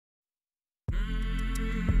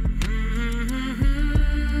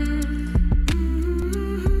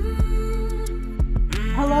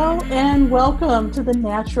And welcome to the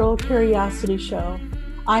Natural Curiosity Show.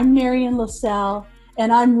 I'm Marian LaSalle,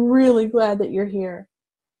 and I'm really glad that you're here.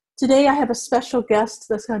 Today I have a special guest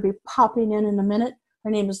that's going to be popping in a minute. Her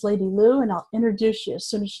name is Lady Lou, and I'll introduce you as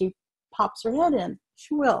soon as she pops her head in.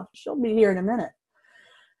 She will. She'll be here in a minute.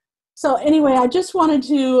 So anyway, I just wanted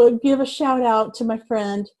to give a shout out to my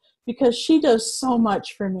friend because she does so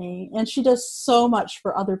much for me, and she does so much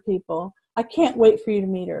for other people. I can't wait for you to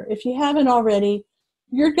meet her. If you haven't already,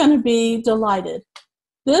 you're going to be delighted.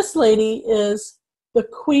 This lady is the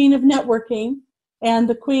queen of networking and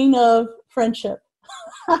the queen of friendship.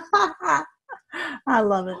 I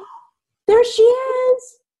love it. There she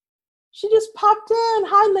is. She just popped in.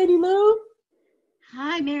 Hi, Lady Lou.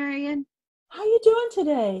 Hi, Marian. How you doing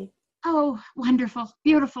today? Oh, wonderful.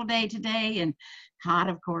 Beautiful day today and hot,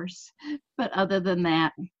 of course. But other than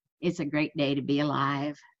that, it's a great day to be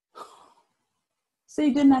alive.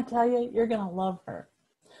 See, didn't I tell you? You're going to love her.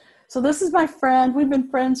 So this is my friend. We've been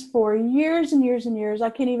friends for years and years and years. I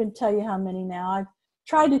can't even tell you how many now. I've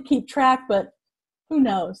tried to keep track, but who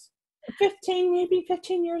knows?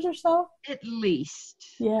 15 years or so? At least.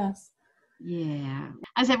 Yes. Yeah.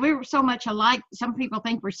 I said we were so much alike, some people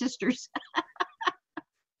think we're sisters.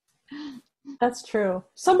 That's true.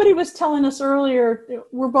 Somebody was telling us earlier,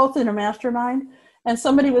 we're both in a mastermind, and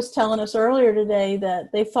somebody was telling us earlier today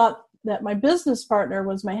that they thought that my business partner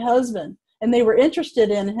was my husband. And they were interested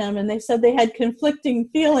in him, and they said they had conflicting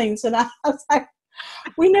feelings. And I was like,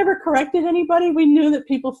 we never corrected anybody. We knew that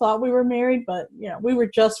people thought we were married, but we were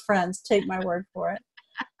just friends. Take my word for it.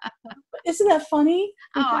 Isn't that funny?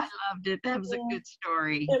 Oh, I loved it. That was a good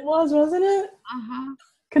story. It was, wasn't it? Uh-huh.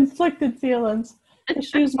 Conflicted feelings.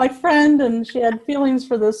 She was my friend, and she had feelings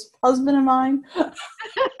for this husband of mine.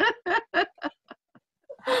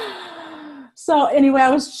 So anyway,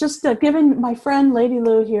 I was just giving my friend Lady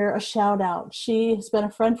Lou here a shout out. She has been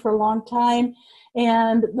a friend for a long time.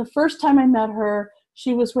 And the first time I met her,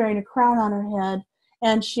 she was wearing a crown on her head,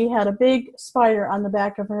 and she had a big spider on the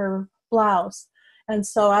back of her blouse. And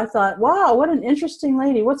so I thought, wow, what an interesting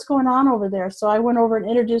lady. What's going on over there? So I went over and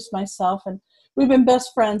introduced myself, and we've been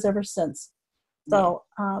best friends ever since. So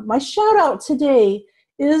my shout out today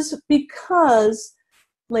is because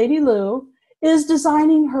Lady Lou is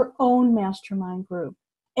designing her own mastermind group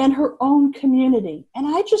and her own community. And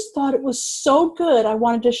I just thought it was so good, I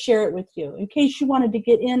wanted to share it with you in case you wanted to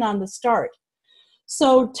get in on the start.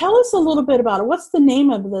 So tell us a little bit about it. What's the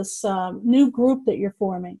name of this new group that you're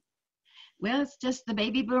forming? Well, it's just the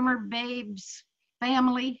Baby Boomer Babes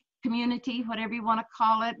family, community, whatever you want to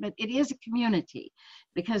call it, but it is a community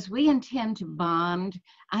because we intend to bond.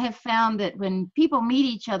 I have found that when people meet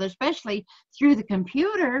each other, especially through the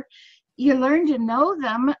computer, you learn to know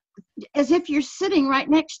them as if you're sitting right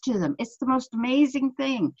next to them. It's the most amazing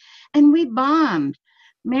thing. And we bond.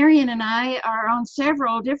 Marian and I are on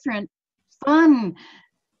several different fun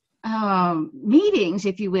meetings,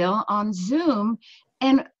 if you will, on Zoom.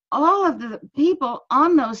 And all of the people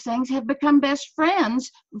on those things have become best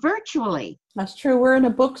friends virtually. That's true. We're in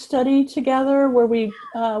a book study together where we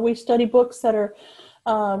study books that are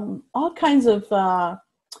all kinds of,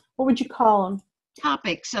 what would you call them?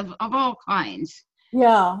 Topics of all kinds.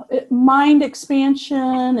 Yeah, mind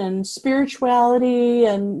expansion and spirituality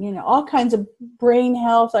and, all kinds of brain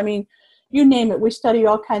health. I mean, you name it. We study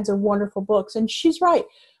all kinds of wonderful books. And she's right.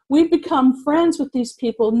 We've become friends with these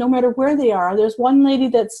people no matter where they are. There's one lady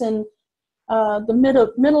that's in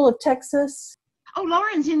the middle of Texas. Oh,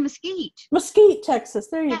 Lauren's in Mesquite. Mesquite, Texas.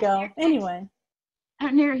 There you go. Anyway.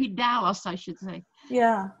 Near Dallas, I should say.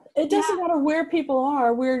 Yeah. It doesn't matter where people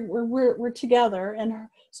are. We're together, and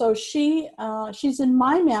so she's in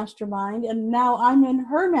my mastermind, and now I'm in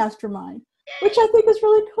her mastermind, which I think is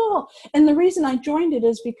really cool. And the reason I joined it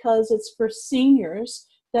is because it's for seniors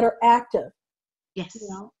that are active. Yes.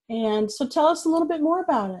 And so tell us a little bit more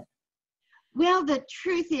about it. Well, the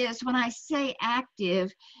truth is, when I say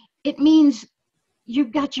active, it means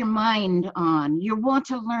you've got your mind on. You want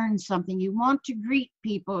to learn something. You want to greet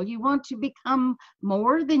people. You want to become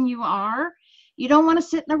more than you are. You don't want to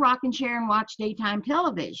sit in a rocking chair and watch daytime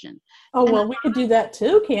television. Oh, well, we could do that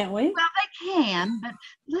too, can't we? Well, they can, but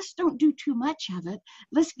let's don't do too much of it.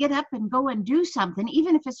 Let's get up and go and do something,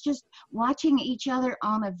 even if it's just watching each other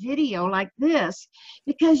on a video like this,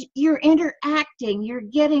 because you're interacting, you're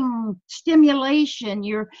getting stimulation,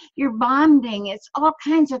 you're bonding. It's all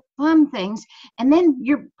kinds of fun things. And then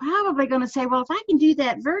you're probably going to say, well, if I can do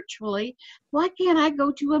that virtually, why can't I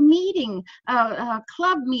go to a meeting, a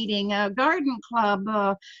club meeting, a garden club,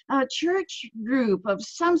 a church group of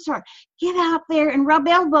some sort? Get out there and rub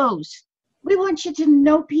elbows. We want you to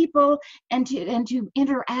know people and to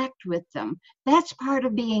interact with them. That's part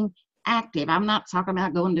of being active. I'm not talking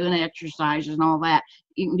about going doing exercises and all that.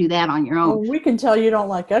 You can do that on your own. Well, we can tell you don't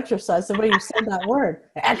like exercise the way you said that word.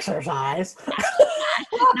 Exercise.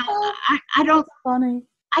 No, I don't. Funny.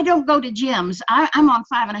 I don't go to gyms. I'm on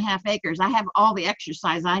 5.5 acres. I have all the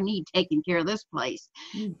exercise I need taking care of this place.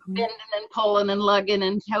 Mm-hmm. Bending and pulling and lugging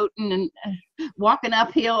and toting and walking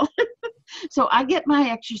uphill. So I get my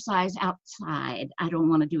exercise outside. I don't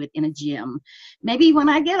want to do it in a gym. Maybe when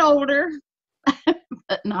I get older,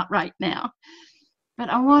 but not right now. But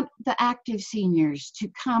I want the active seniors to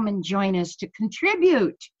come and join us to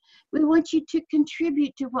contribute. We want you to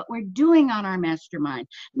contribute to what we're doing on our mastermind,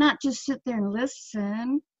 not just sit there and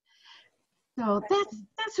listen. So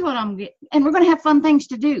that's what I'm getting. And we're going to have fun things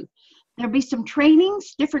to do. There'll be some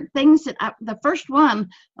trainings, different things the first one,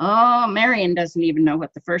 Marian doesn't even know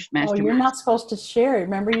what the first mastermind. Oh, you're not supposed to share it.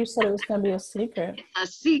 Remember you said it was going to be a secret. It's a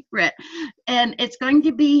secret. And it's going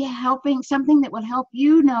to be something that will help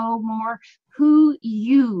you know more who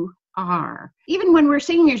you are. Even when we're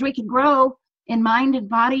seniors, we can grow in mind and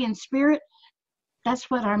body and spirit.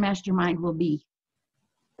 That's what our mastermind will be.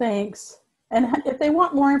 Thanks. And if they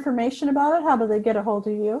want more information about it, how do they get a hold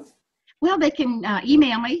of you? Well, they can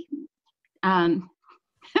email me,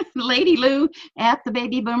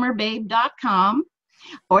 ladylou@thebabyboomerbabe.com,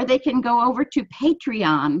 or they can go over to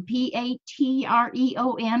Patreon,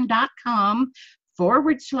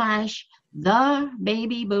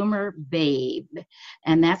 patreon.com/thebabyboomerbabe.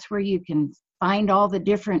 And that's where you can find all the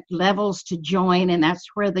different levels to join, and that's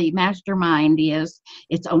where the mastermind is.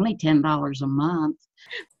 It's only $10 a month.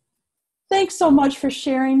 Thanks so much for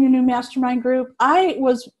sharing your new mastermind group. I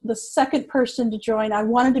was the second person to join. I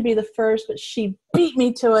wanted to be the first, but she beat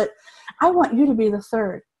me to it. I want you to be the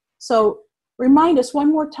third. So remind us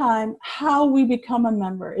one more time how we become a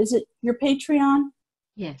member. Is it your Patreon?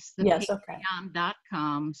 Yes. Yes.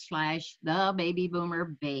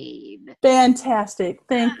 Patreon.com/thebabyboomerbabe. Fantastic.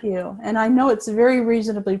 Thank you. And I know it's very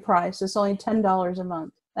reasonably priced. It's only $10 a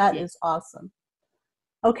month. That is awesome.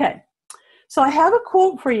 Okay. So I have a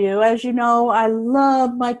quote for you. As you know, I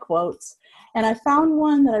love my quotes. And I found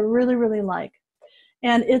one that I really, really like.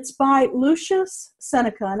 And it's by Lucius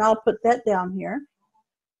Seneca, and I'll put that down here.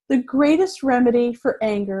 The greatest remedy for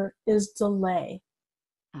anger is delay.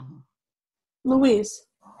 Oh. Louise,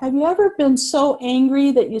 have you ever been so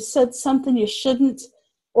angry that you said something you shouldn't,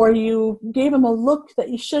 or you gave them a look that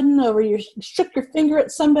you shouldn't, or you shook your finger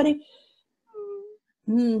at somebody?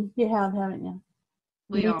 You have, haven't you?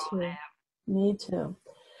 We all have. Me too.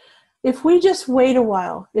 If we just wait a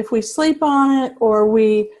while, if we sleep on it, or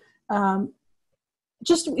we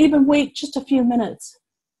just even wait just a few minutes,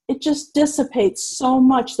 it just dissipates so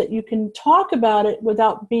much that you can talk about it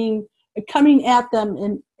without coming at them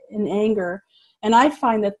in anger. And I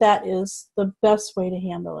find that is the best way to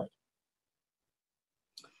handle it.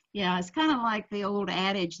 Yeah, it's kind of like the old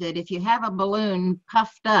adage that if you have a balloon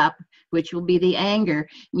puffed up, which will be the anger,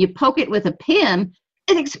 and you poke it with a pin,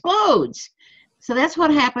 it explodes. So that's what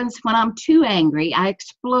happens when I'm too angry. I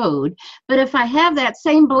explode. But if I have that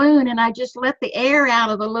same balloon and I just let the air out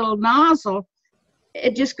of the little nozzle,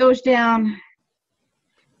 it just goes down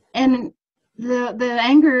and the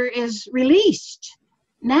anger is released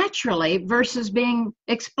naturally versus being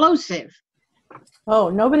explosive. Oh,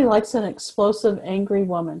 nobody likes an explosive, angry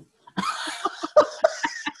woman.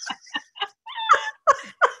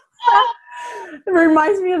 It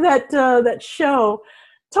reminds me of that show,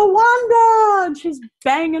 Towanda, and she's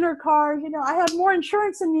banging her car. You know, I have more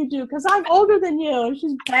insurance than you do because I'm older than you. And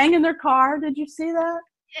she's banging their car. Did you see that?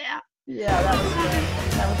 Yeah. Yeah, that was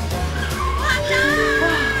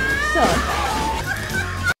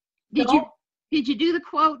good. Did you do the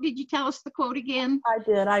quote? Did you tell us the quote again? I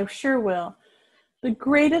did. I sure will. The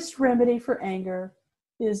greatest remedy for anger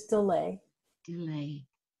is delay. Delay.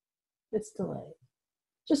 It's delay.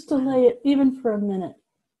 Just delay it even for a minute.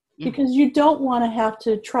 Yeah. Because you don't want to have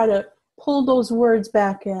to try to pull those words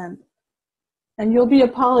back in. And you'll be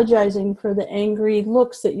apologizing for the angry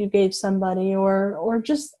looks that you gave somebody, or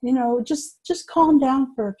just, just calm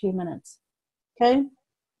down for a few minutes. Okay?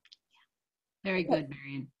 Very good,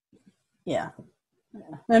 Marian. Yeah.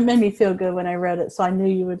 It made me feel good when I read it, so I knew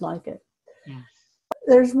you would like it. Yeah.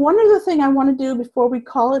 There's one other thing I want to do before we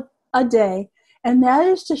call it a day, and that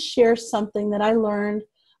is to share something that I learned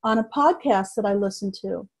on a podcast that I listened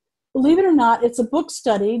to. Believe it or not, it's a book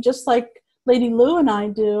study, just like Lady Lou and I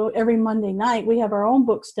do every Monday night. We have our own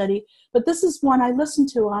book study, but this is one I listened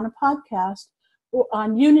to on a podcast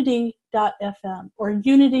on unity.fm or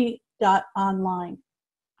unity.online.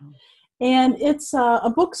 And it's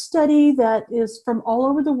a book study that is from all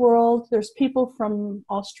over the world. There's people from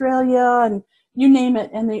Australia and you name it,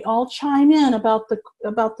 and they all chime in about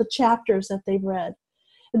the chapters that they've read.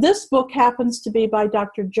 This book happens to be by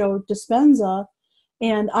Dr. Joe Dispenza,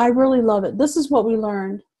 and I really love it. This is what we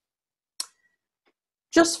learned.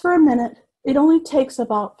 Just for a minute, it only takes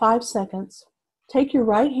about 5 seconds. Take your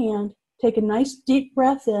right hand, take a nice deep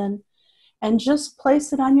breath in, and just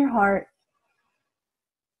place it on your heart.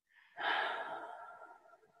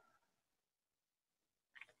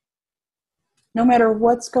 No matter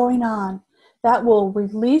what's going on, that will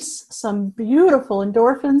release some beautiful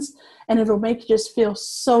endorphins, and it'll make you just feel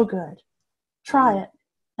so good. Try it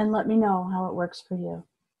and let me know how it works for you.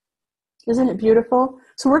 Isn't it beautiful?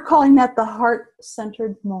 So we're calling that the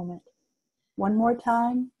heart-centered moment. One more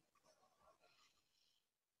time.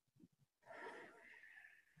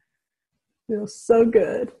 Feels so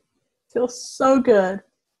good. Feels so good.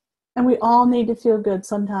 And we all need to feel good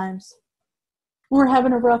sometimes. We're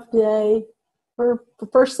having a rough day, or the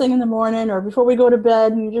first thing in the morning, or before we go to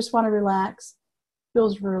bed and you just want to relax.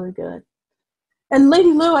 Feels really good. And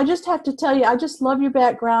Lady Lou, I just have to tell you, I just love your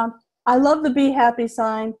background. I love the Be Happy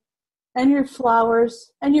sign and your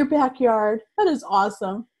flowers and your backyard. That is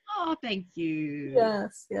awesome. Oh, thank you.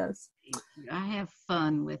 Yes, yes. Thank you. I have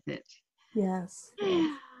fun with it. Yes.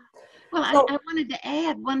 Yes. Well, So, I wanted to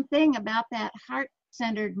add one thing about that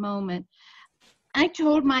heart-centered moment. I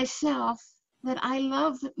told myself that I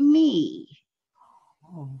love me.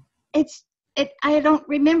 I don't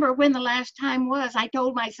remember when the last time was. I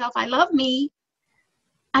told myself I love me.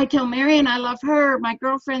 I tell Marian I love her, my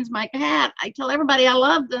girlfriends, my cat. I tell everybody I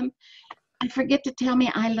love them. I forget to tell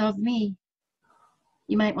me I love me.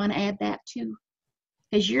 You might want to add that too,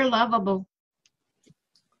 because you're lovable.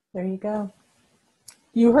 there you go.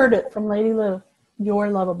 You heard it from Lady Lou. You're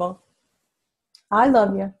lovable. I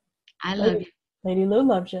love you. I love you. Lady Lou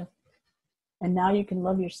loves you. And now you can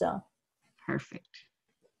love yourself. Perfect.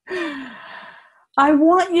 I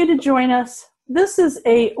want you to join us. This is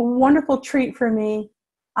a wonderful treat for me.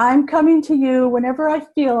 I'm coming to you whenever I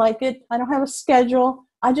feel like it. I don't have a schedule.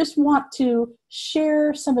 I just want to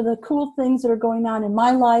share some of the cool things that are going on in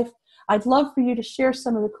my life. I'd love for you to share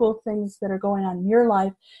some of the cool things that are going on in your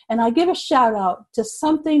life. And I give a shout out to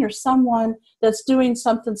something or someone that's doing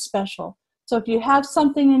something special. So if you have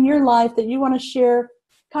something in your life that you want to share,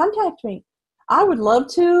 contact me. I would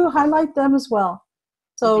love to highlight them as well.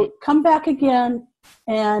 So come back again,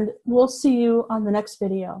 and we'll see you on the next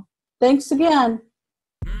video. Thanks again.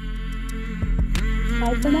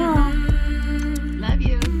 Bye for now. Love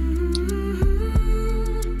you.